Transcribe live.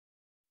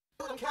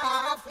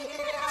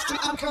Still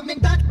I'm coming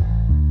back.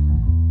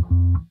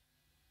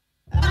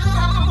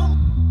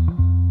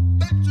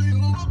 Back to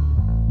you.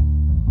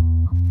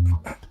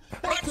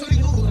 Back to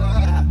you.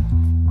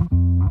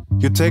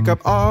 You take up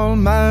all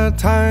my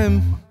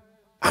time.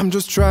 I'm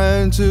just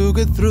trying to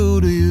get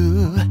through to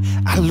you.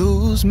 I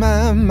lose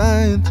my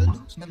mind.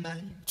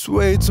 It's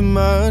way too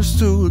much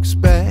to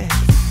expect.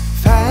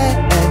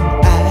 Fat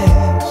and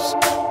ice.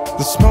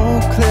 The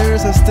smoke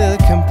clears, I still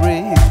can't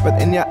breathe.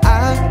 But in your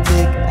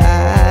Arctic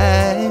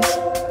eyes,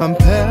 I'm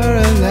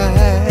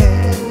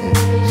paralyzed.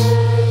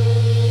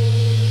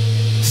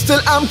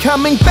 Still I'm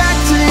coming back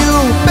to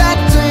you, back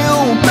to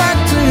you, back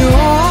to you.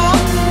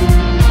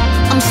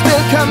 I'm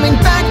still coming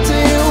back to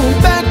you,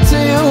 back to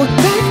you,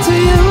 back to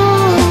you.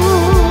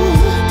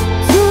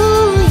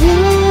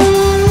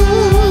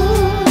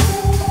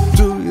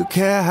 Do you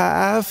care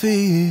how I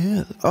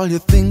feel? All you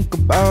think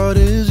about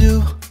is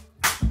you.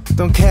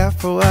 Don't care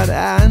for what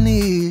I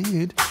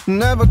need.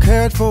 Never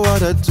cared for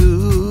what I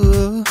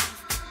do.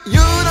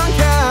 You don't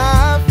care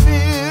how I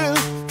feel.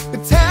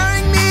 You're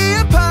tearing me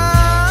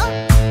apart.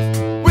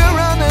 We're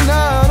running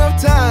out of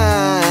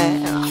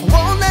time. I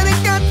won't let it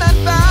get that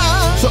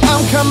far. So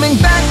I'm coming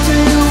back to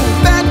you,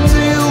 back to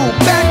you,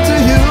 back to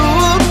you.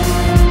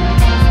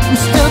 I'm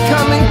still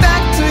coming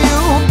back to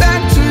you,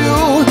 back to you,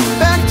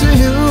 back to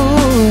you.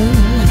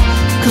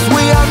 'Cause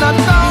we are not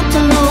bound to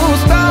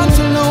lose, bound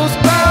to lose,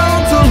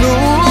 bound to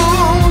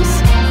lose.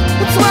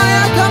 That's why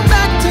I come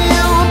back to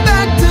you,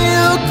 back to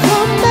you,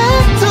 come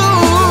back to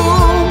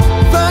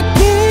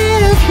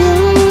forgive you.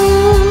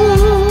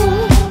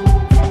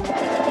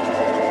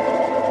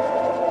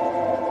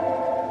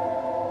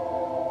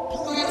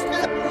 Please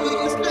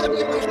let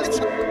me back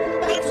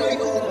to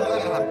you.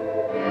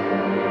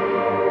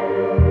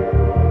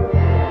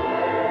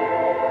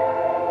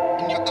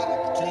 In your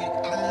Arctic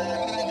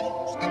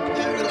eyes, I'm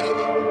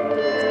paralyzed.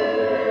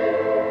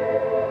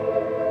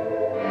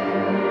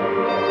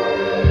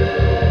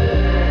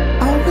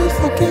 I will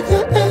forgive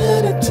your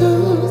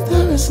attitude.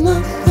 There is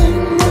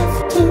nothing